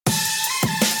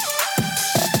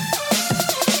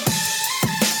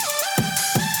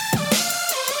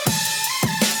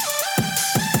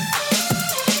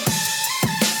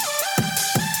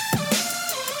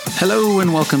Hello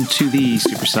and welcome to the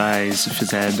Supersize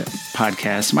Physed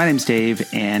podcast. My name's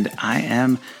Dave and I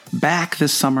am back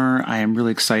this summer. I am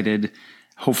really excited.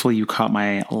 Hopefully you caught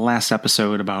my last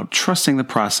episode about trusting the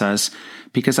process,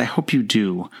 because I hope you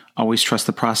do always trust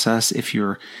the process. If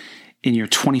you're in your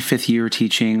 25th year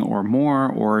teaching or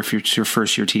more, or if you're your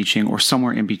first year teaching or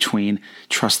somewhere in between,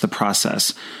 trust the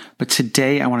process. But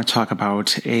today I want to talk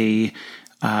about a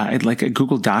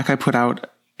Google Doc I put out,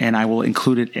 and I will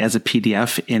include it as a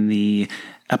PDF in the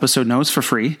episode notes for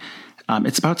free.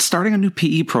 It's about starting a new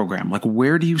PE program. Like,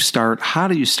 where do you start? How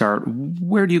do you start?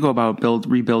 Where do you go about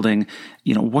rebuilding?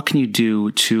 What can you do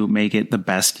to make it the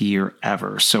best year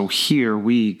ever? So here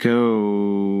we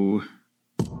go.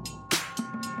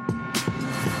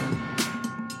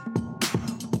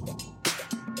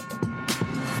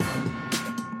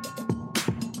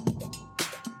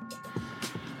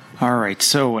 All right,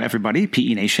 so everybody,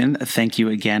 PE Nation, thank you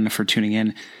again for tuning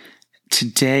in.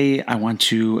 Today, I want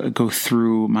to go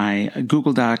through my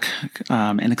Google Doc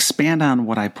and expand on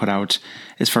what I put out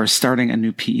as far as starting a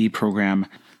new PE program.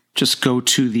 Just go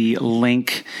to the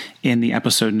link in the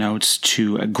episode notes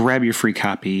to grab your free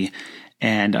copy,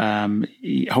 and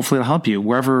hopefully it'll help you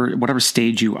whatever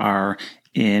stage you are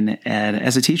in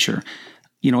as a teacher.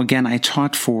 Again, I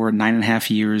taught for 9.5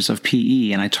 years of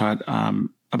PE, and I taught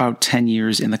about 10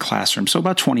 years in the classroom, so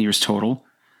about 20 years total.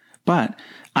 But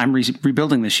I'm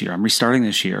rebuilding this year. I'm restarting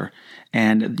this year.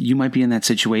 And you might be in that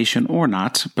situation or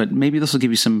not, but maybe this will give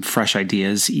you some fresh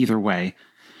ideas either way.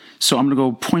 So I'm going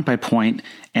to go point by point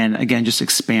and, again, just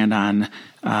expand on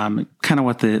kind of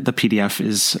what the PDF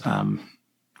is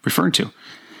referring to.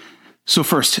 So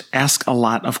first, ask a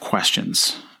lot of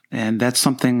questions. And that's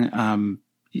something I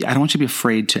don't want you to be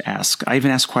afraid to ask. I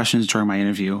even ask questions during my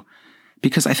interview,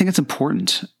 because I think it's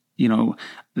important.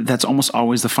 That's almost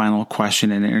always the final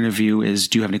question in an interview is,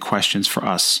 do you have any questions for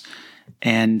us?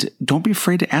 And don't be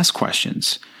afraid to ask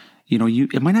questions.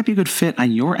 It might not be a good fit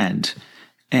on your end.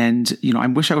 And, I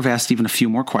wish I would have asked even a few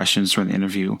more questions during the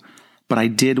interview, but I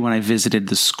did when I visited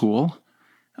the school.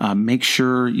 Make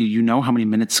sure you know how many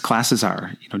minutes classes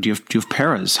are. Do you have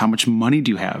paras? How much money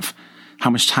do you have? How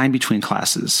much time between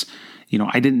classes?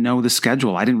 I didn't know the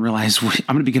schedule. I didn't realize I'm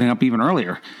going to be getting up even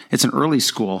earlier. It's an early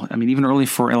school. Even early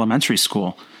for elementary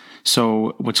school.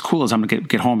 So what's cool is I'm going to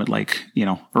get home at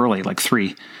early, like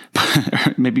 3,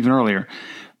 maybe even earlier.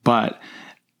 But,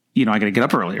 I got to get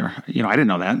up earlier. I didn't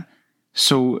know that.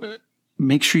 So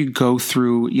make sure you go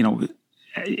through,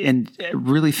 and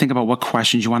really think about what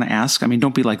questions you want to ask.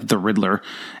 Don't be like the Riddler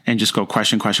and just go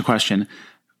question.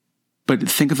 But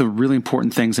think of the really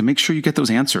important things and make sure you get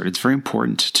those answered. It's very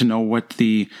important to know what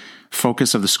the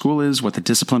focus of the school is, what the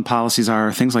discipline policies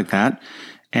are, things like that.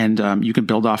 And you can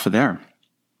build off of there.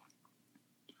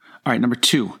 All right, number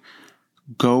 2,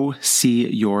 go see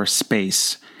your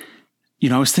space.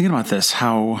 I was thinking about this,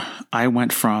 how I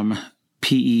went from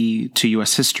PE to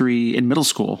U.S. history in middle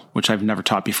school, which I've never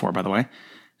taught before, by the way,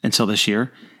 until this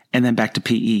year, and then back to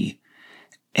PE.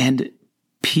 And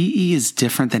PE is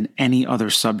different than any other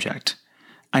subject.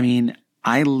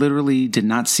 I literally did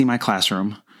not see my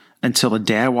classroom until the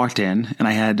day I walked in, and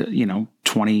I had,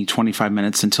 20, 25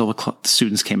 minutes until the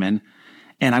students came in,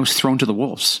 and I was thrown to the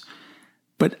wolves.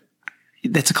 But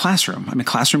that's a classroom.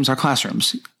 Classrooms are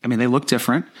classrooms. They look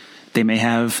different. They may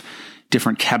have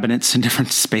different cabinets and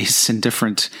different space and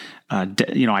different, I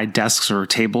had desks or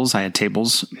tables. I had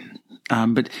tables.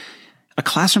 But a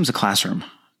classroom's a classroom.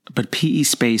 But PE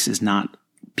space is not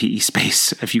PE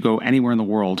space. If you go anywhere in the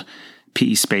world,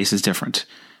 PE space is different.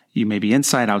 You may be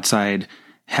inside, outside,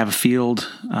 have a field,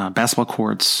 basketball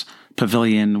courts,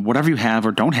 pavilion, whatever you have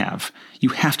or don't have. You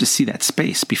have to see that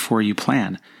space before you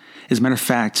plan. As a matter of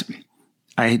fact,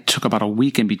 I took about a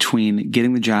week in between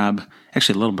getting the job,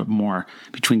 actually a little bit more,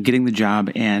 between getting the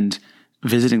job and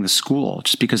visiting the school,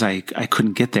 just because I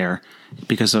couldn't get there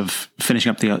because of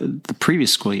finishing up the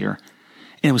previous school year.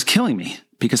 And it was killing me,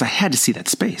 because I had to see that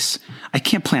space. I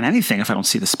can't plan anything if I don't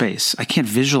see the space. I can't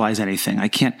visualize anything. I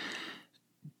can't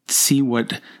see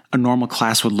what a normal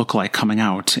class would look like coming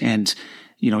out. And,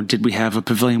 did we have a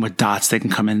pavilion with dots they can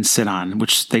come in and sit on,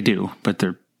 which they do, but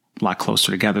they're a lot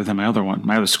closer together than my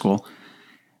other school.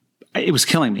 It was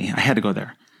killing me. I had to go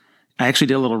there. I actually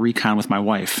did a little recon with my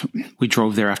wife. We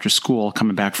drove there after school,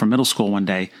 coming back from middle school one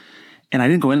day. And I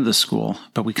didn't go into the school,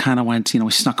 but we kind of went,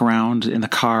 we snuck around in the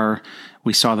car.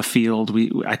 We saw the field.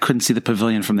 I couldn't see the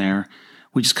pavilion from there.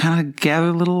 We just kind of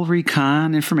gathered a little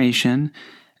recon information,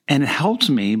 and it helped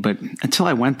me. But until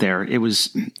I went there, it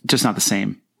was just not the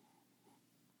same.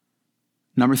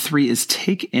 Number 3 is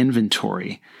take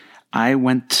inventory. I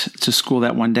went to school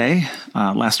that one day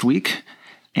last week,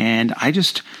 and I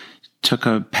just took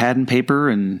a pad and paper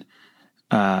and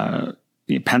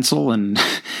pencil and,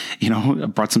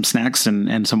 brought some snacks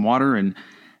and some water. And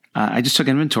I just took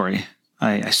inventory.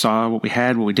 I saw what we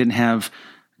had, what we didn't have,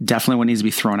 definitely what needs to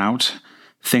be thrown out.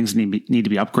 Things need to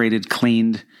be upgraded,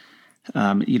 cleaned.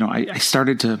 I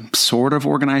started to sort of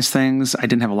organize things. I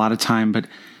didn't have a lot of time, but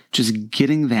just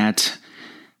getting that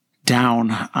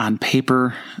down on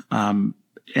paper. And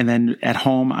then at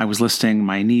home, I was listing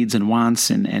my needs and wants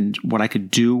and what I could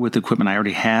do with the equipment I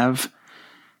already have.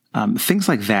 Things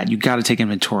like that. You got to take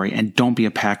inventory and don't be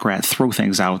a pack rat. Throw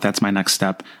things out. That's my next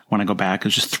step when I go back,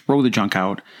 is just throw the junk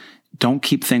out. Don't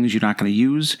keep things you're not going to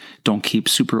use. Don't keep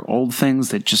super old things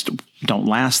that just don't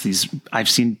last. I've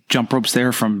seen jump ropes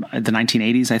there from the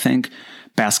 1980s, I think.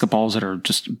 Basketballs that are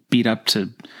just beat up to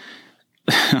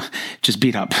just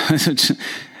beat up.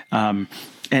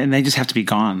 And they just have to be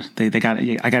gone. I got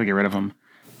to get rid of them.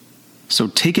 So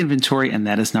take inventory, and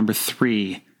that is number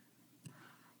 3.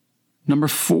 Number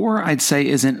 4, I'd say,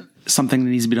 isn't something that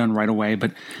needs to be done right away,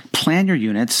 but plan your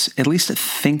units. At least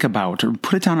think about or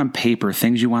put it down on paper,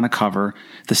 things you want to cover,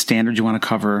 the standards you want to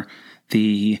cover,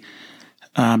 the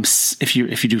if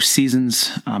you do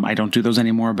seasons, I don't do those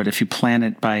anymore, but if you plan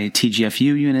it by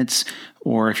TGFU units,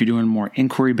 or if you're doing more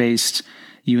inquiry-based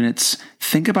units,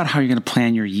 think about how you're going to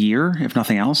plan your year, if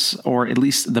nothing else, or at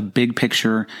least the big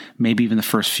picture, maybe even the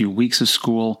first few weeks of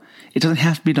school. It doesn't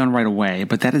have to be done right away,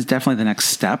 but that is definitely the next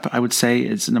step. I would say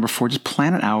it's number 4, just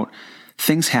plan it out.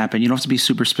 Things happen. You don't have to be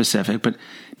super specific, but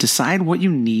decide what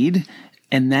you need,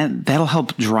 and that'll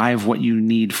help drive what you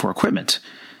need for equipment.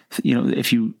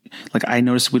 If you, I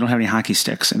noticed we don't have any hockey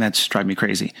sticks, and that's driving me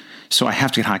crazy. So I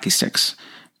have to get hockey sticks.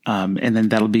 And then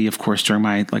that'll be, of course, during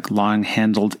my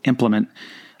long-handled implement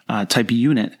type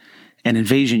unit and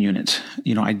invasion unit.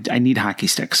 I need hockey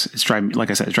sticks. It's driving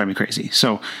me crazy.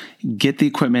 So get the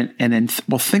equipment, and then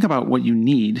think about what you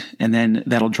need, and then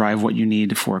that'll drive what you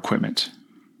need for equipment.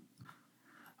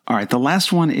 All right, the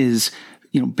last one is,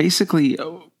 basically,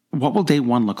 what will day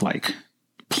 1 look like?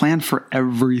 Plan for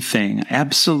everything,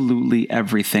 absolutely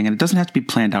everything, and it doesn't have to be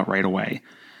planned out right away.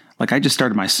 I just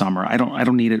started my summer. I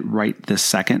don't need it right this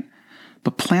second,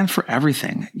 but plan for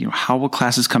everything. How will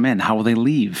classes come in? How will they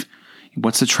leave?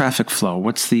 What's the traffic flow?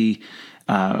 What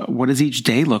does each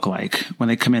day look like when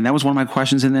they come in? That was one of my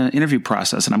questions in the interview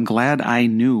process, and I'm glad I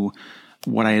knew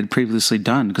what I had previously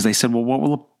done, because they said, well, what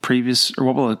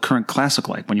will a current class look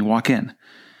like when you walk in?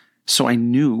 So I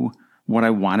knew what I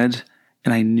wanted,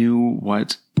 and I knew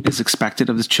what is expected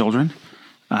of the children,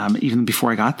 even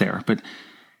before I got there. But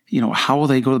how will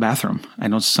they go to the bathroom? I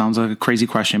know it sounds like a crazy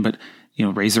question, but,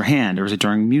 raise their hand, or is it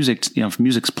during music, if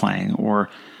music's playing, or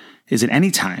is it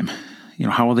any time?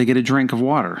 How will they get a drink of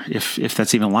water if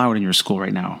that's even allowed in your school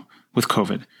right now with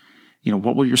COVID?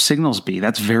 What will your signals be?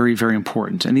 That's very, very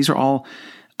important. And these are all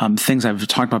things I've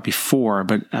talked about before,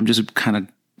 but I'm just kind of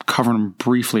covering them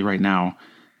briefly right now.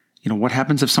 What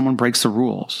happens if someone breaks the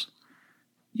rules?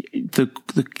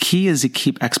 The key is to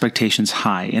keep expectations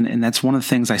high. And that's one of the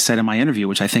things I said in my interview,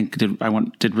 which I think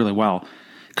did really well,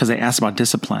 because they asked about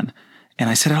discipline. And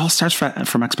I said, it all starts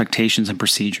from expectations and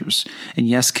procedures. And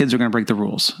yes, kids are going to break the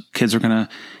rules. Kids are going to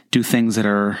do things that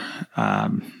are,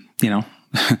 that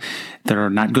are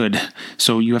not good.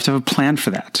 So you have to have a plan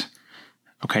for that.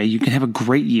 Okay. You can have a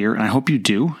great year, and I hope you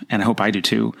do. And I hope I do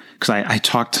too. Because I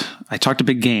talked a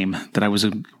big game that I was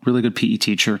a really good PE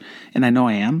teacher, and I know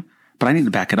I am. But I need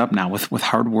to back it up now with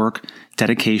hard work,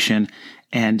 dedication,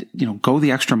 and go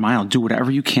the extra mile. Do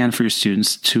whatever you can for your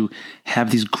students to have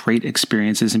these great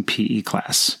experiences in PE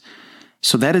class.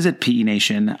 So that is it, PE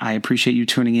Nation. I appreciate you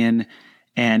tuning in,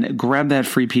 and grab that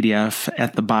free PDF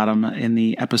at the bottom in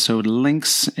the episode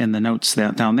links in the notes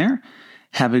down there.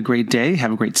 Have a great day.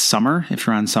 Have a great summer if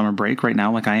you're on summer break right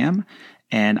now like I am.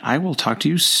 And I will talk to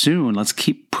you soon. Let's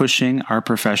keep pushing our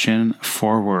profession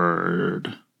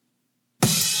forward.